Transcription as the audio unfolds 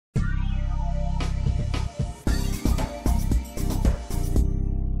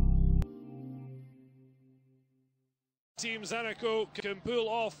Team Zanaco can pull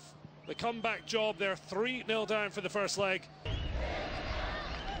off the comeback job. They're 3-0 down for the first leg.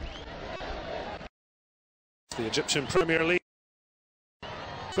 The Egyptian Premier League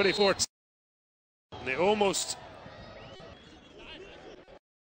 24. They almost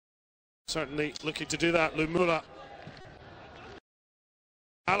certainly looking to do that. Lumula.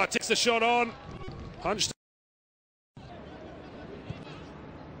 Ala takes the shot on. Punched.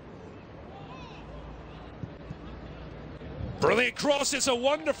 Brilliant cross, it's a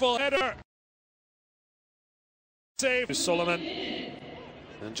wonderful header. Save to Solomon.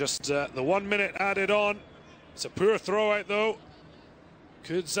 And just the 1 minute added on. It's a poor throw out though.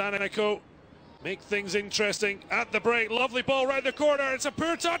 Could Zanaco make things interesting at the break? Lovely ball round the corner. It's a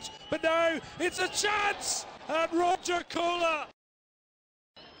poor touch, but now it's a chance. And Roger Cola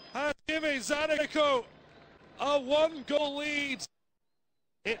has given Zanaco a 1-goal lead.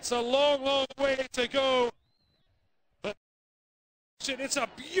 It's a long, long way to go. It's a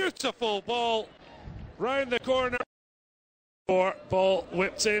beautiful ball round the corner. Ball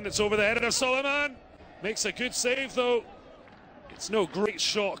whipped in. It's over the head of Solomon. Makes a good save though. It's no great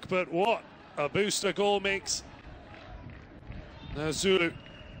shock, but what a boost a goal makes. Now Zulu,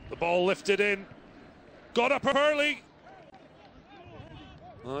 the ball lifted in. Got up early.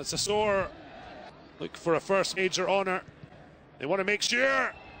 Well, it's a sore look for a first major honour. They want to make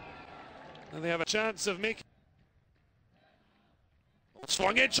sure. And they have a chance of making.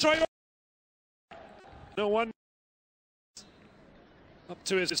 Swung in, try. No one. Up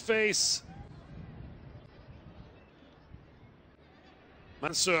to his face.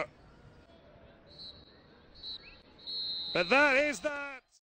 Mansour. But that is that.